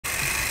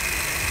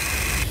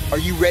Are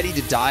you ready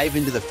to dive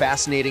into the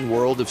fascinating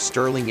world of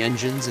Stirling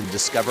engines and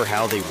discover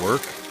how they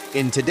work?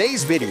 In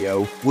today's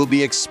video, we'll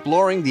be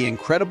exploring the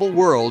incredible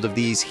world of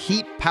these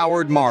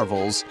heat-powered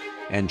marvels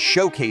and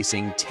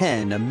showcasing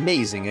 10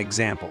 amazing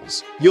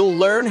examples. You'll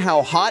learn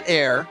how hot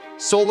air,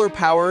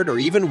 solar-powered, or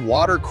even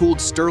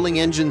water-cooled Stirling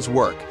engines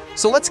work.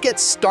 So let's get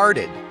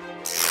started.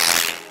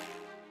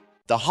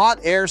 The hot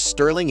air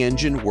Stirling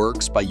engine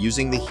works by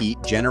using the heat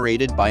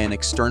generated by an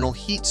external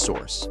heat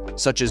source,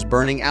 such as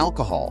burning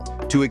alcohol,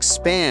 to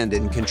expand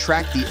and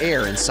contract the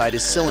air inside a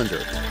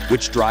cylinder,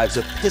 which drives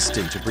a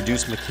piston to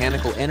produce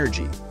mechanical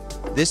energy.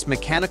 This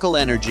mechanical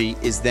energy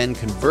is then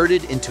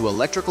converted into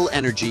electrical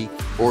energy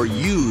or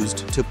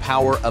used to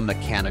power a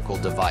mechanical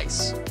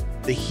device.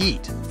 The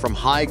heat from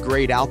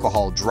high-grade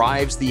alcohol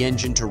drives the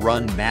engine to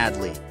run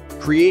madly,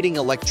 creating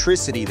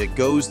electricity that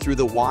goes through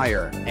the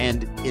wire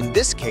and, in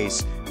this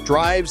case,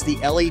 drives the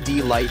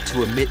LED light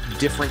to emit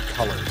different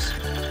colors.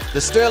 The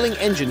Stirling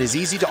engine is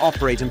easy to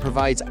operate and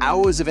provides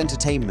hours of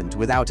entertainment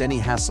without any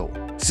hassle.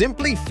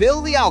 Simply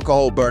fill the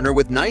alcohol burner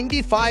with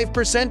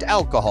 95%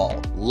 alcohol,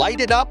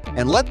 light it up,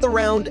 and let the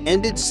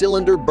round-ended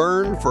cylinder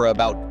burn for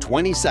about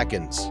 20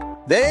 seconds.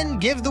 Then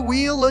give the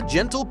wheel a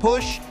gentle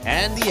push,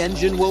 and the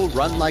engine will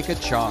run like a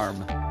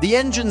charm. The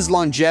engine's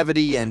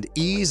longevity and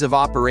ease of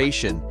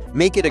operation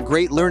make it a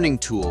great learning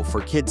tool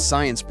for kids'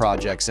 science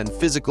projects and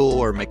physical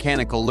or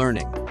mechanical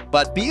learning.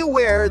 But be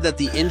aware that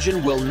the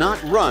engine will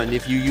not run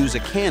if you use a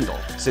candle,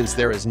 since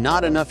there is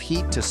not enough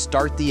heat to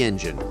start the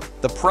engine.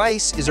 The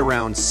price is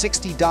around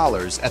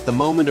 $60 at the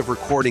moment of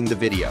recording the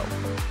video.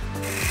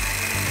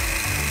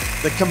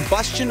 The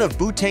combustion of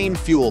butane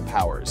fuel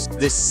powers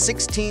this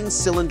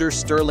 16-cylinder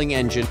Stirling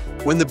engine.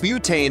 When the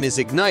butane is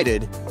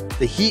ignited,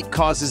 the heat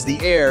causes the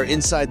air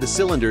inside the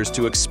cylinders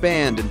to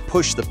expand and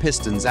push the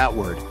pistons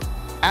outward.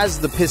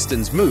 As the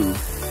pistons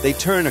move, they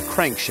turn a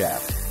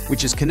crankshaft,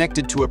 which is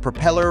connected to a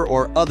propeller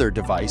or other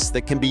device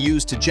that can be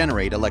used to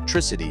generate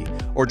electricity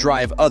or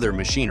drive other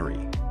machinery.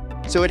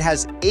 So it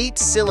has 8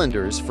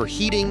 cylinders for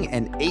heating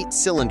and 8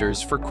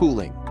 cylinders for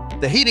cooling.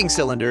 The heating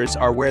cylinders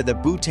are where the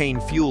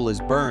butane fuel is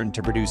burned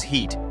to produce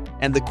heat,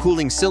 and the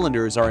cooling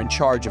cylinders are in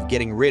charge of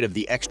getting rid of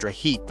the extra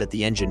heat that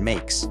the engine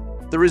makes.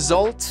 The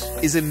result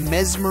is a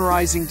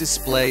mesmerizing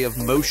display of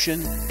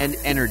motion and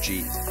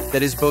energy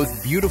that is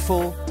both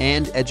beautiful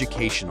and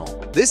educational.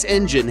 This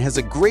engine has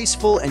a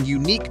graceful and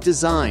unique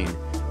design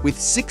with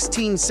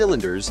 16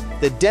 cylinders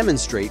that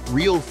demonstrate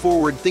real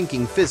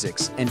forward-thinking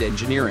physics and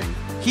engineering.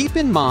 Keep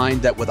in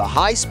mind that with a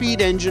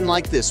high-speed engine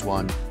like this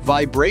one,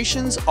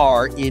 vibrations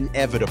are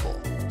inevitable.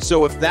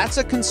 So if that's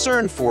a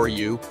concern for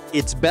you,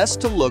 it's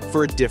best to look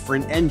for a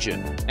different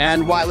engine.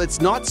 And while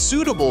it's not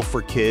suitable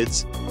for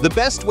kids, the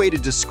best way to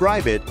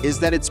describe it is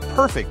that it's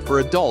perfect for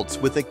adults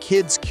with a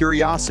kid's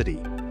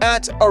curiosity.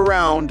 At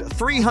around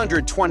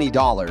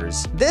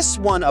 $320, this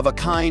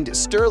one-of-a-kind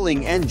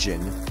Stirling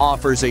engine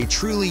offers a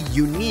truly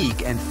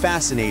unique and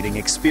fascinating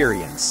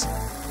experience.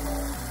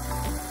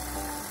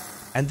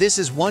 And this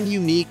is one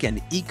unique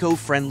and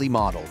eco-friendly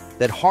model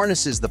that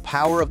harnesses the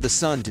power of the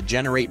sun to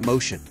generate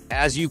motion.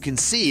 As you can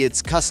see,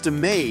 it's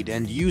custom-made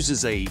and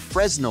uses a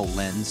Fresnel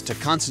lens to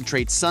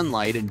concentrate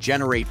sunlight and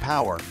generate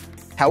power.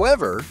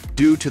 However,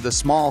 due to the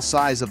small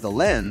size of the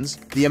lens,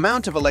 the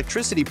amount of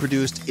electricity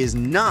produced is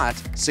not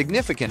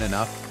significant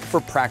enough for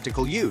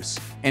practical use,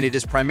 and it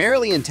is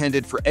primarily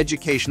intended for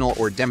educational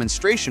or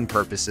demonstration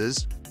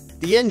purposes.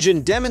 The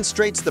engine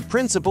demonstrates the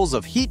principles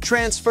of heat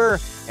transfer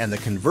and the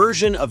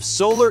conversion of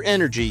solar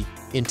energy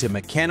into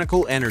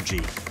mechanical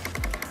energy.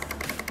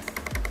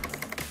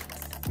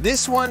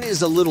 This one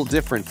is a little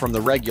different from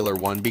the regular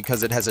one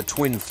because it has a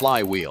twin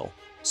flywheel.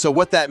 So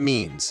what that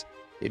means?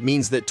 It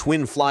means that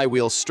twin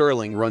flywheel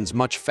Stirling runs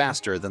much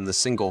faster than the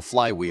single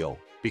flywheel.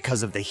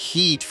 Because of the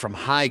heat from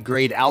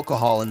high-grade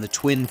alcohol in the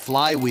twin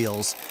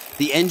flywheels,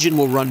 the engine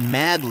will run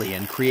madly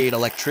and create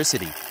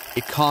electricity.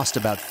 It costs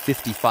about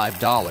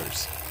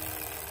 $55.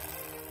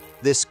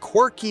 This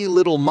quirky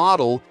little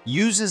model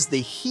uses the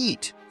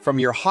heat from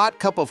your hot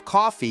cup of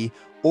coffee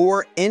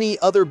or any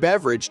other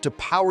beverage to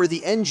power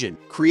the engine,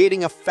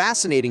 creating a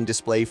fascinating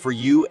display for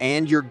you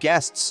and your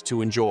guests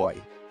to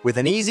enjoy. With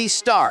an easy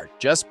start,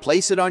 just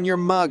place it on your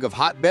mug of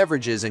hot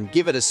beverages and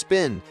give it a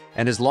spin,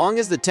 and as long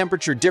as the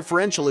temperature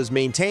differential is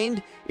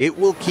maintained, it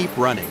will keep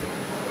running.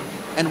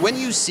 And when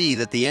you see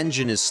that the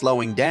engine is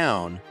slowing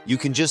down, you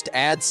can just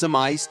add some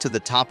ice to the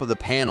top of the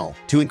panel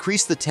to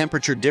increase the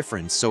temperature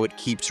difference so it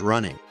keeps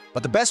running.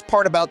 But the best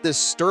part about this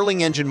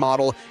Stirling engine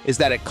model is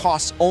that it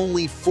costs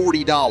only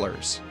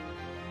 $40.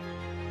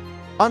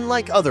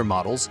 Unlike other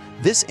models,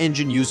 this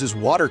engine uses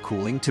water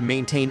cooling to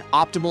maintain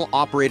optimal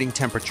operating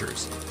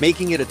temperatures,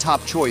 making it a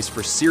top choice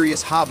for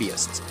serious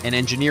hobbyists and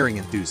engineering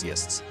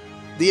enthusiasts.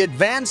 The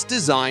advanced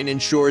design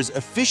ensures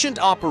efficient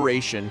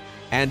operation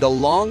and a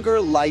longer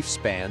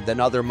lifespan than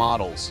other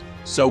models.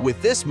 So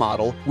with this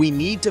model, we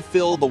need to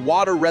fill the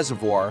water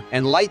reservoir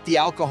and light the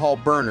alcohol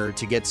burner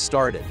to get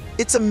started.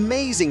 It's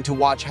amazing to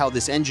watch how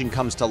this engine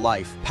comes to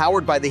life,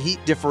 powered by the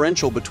heat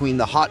differential between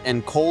the hot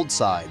and cold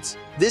sides.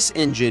 This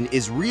engine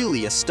is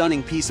really a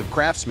stunning piece of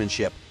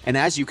craftsmanship And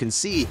as you can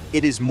see,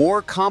 it is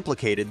more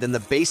complicated than the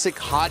basic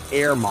hot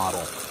air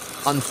model.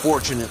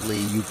 Unfortunately,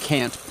 you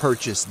can't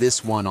purchase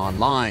this one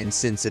online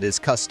since it is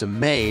custom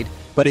made,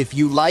 but if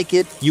you like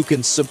it, you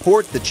can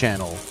support the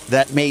channel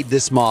that made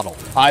this model.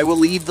 I will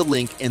leave the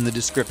link in the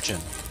description.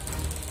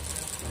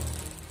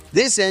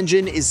 This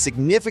engine is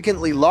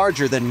significantly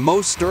larger than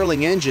most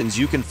Stirling engines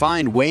you can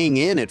find, weighing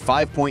in at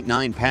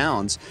 5.9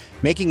 pounds,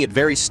 making it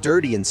very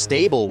sturdy and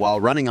stable while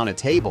running on a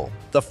table.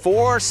 The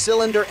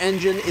 4-cylinder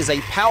engine is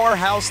a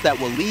powerhouse that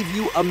will leave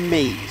you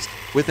amazed.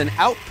 With an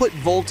output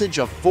voltage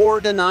of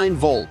 4 to 9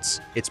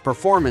 volts, its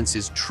performance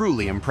is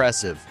truly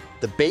impressive.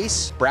 The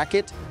base,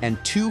 bracket,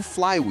 and 2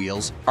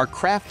 flywheels are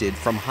crafted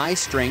from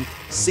high-strength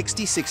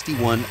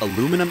 6061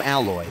 aluminum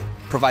alloy,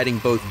 providing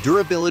both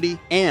durability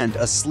and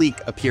a sleek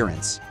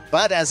appearance.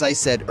 But as I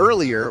said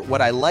earlier,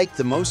 what I like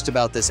the most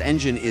about this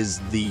engine is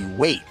the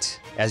weight,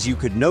 as you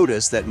could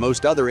notice that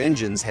most other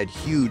engines had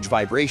huge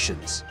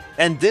vibrations.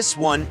 And this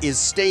one is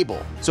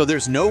stable, so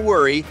there's no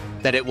worry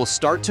that it will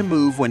start to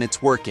move when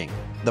it's working.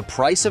 The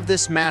price of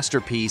this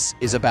masterpiece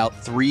is about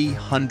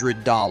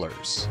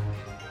 $300.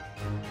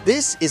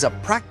 This is a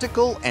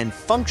practical and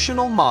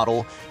functional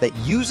model that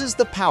uses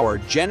the power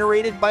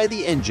generated by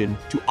the engine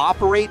to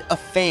operate a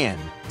fan,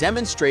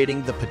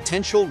 demonstrating the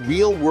potential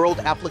real-world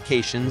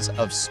applications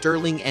of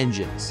Stirling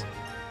engines.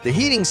 The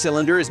heating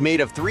cylinder is made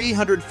of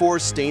 304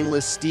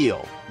 stainless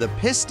steel, the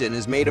piston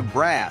is made of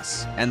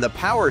brass, and the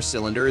power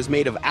cylinder is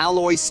made of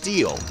alloy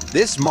steel.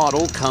 This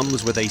model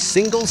comes with a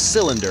single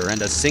cylinder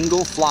and a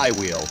single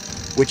flywheel,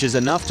 which is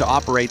enough to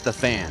operate the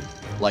fan.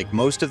 Like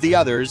most of the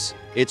others,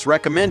 it's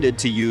recommended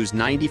to use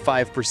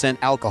 95%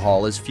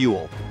 alcohol as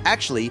fuel.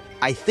 Actually,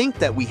 I think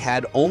that we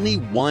had only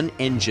one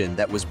engine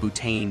that was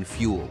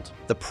butane-fueled.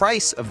 The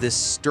price of this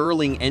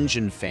Stirling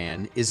Engine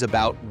Fan is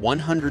about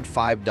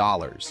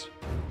 $105.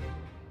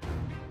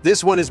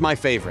 This one is my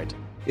favorite.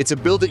 It's a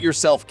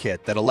build-it-yourself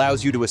kit that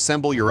allows you to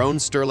assemble your own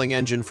Stirling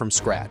engine from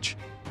scratch.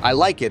 I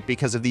like it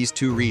because of these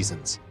two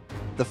reasons.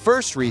 The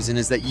first reason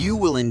is that you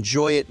will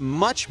enjoy it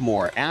much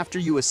more after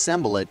you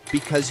assemble it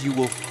because you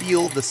will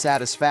feel the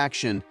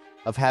satisfaction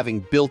of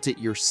having built it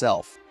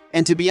yourself.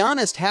 And to be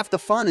honest, half the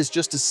fun is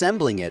just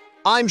assembling it.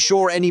 I'm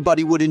sure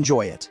anybody would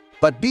enjoy it.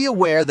 But be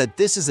aware that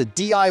this is a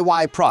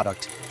DIY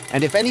product,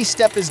 and if any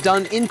step is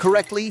done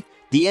incorrectly,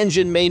 the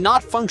engine may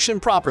not function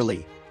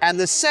properly. And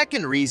the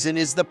second reason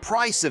is the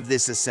price of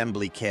this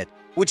assembly kit,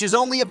 which is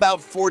only about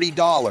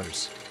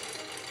 $40.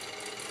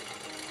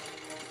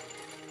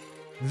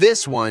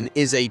 This one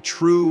is a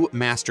true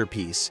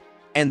masterpiece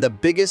and the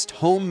biggest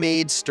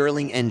homemade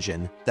Stirling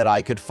engine that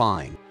I could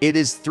find. It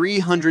is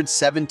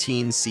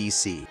 317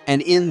 cc,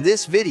 and in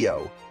this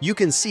video, you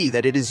can see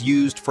that it is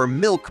used for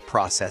milk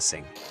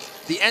processing.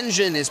 The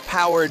engine is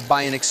powered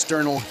by an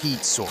external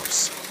heat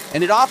source,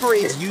 and it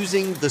operates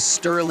using the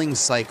Stirling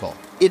cycle.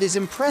 It is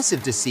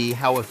impressive to see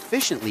how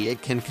efficiently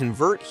it can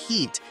convert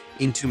heat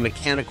into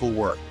mechanical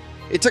work.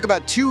 It took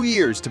about 2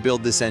 years to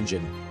build this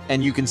engine,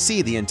 and you can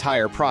see the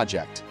entire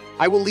project.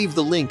 I will leave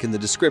the link in the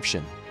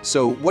description.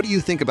 So what do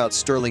you think about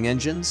Stirling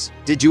engines?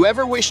 Did you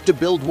ever wish to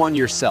build one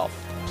yourself?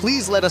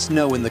 Please let us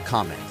know in the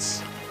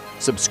comments.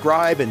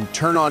 Subscribe and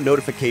turn on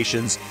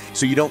notifications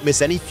so you don't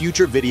miss any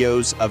future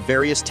videos of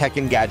various tech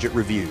and gadget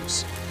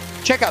reviews.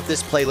 Check out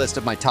this playlist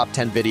of my top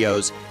 10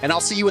 videos, and I'll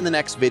see you in the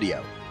next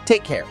video.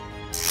 Take care.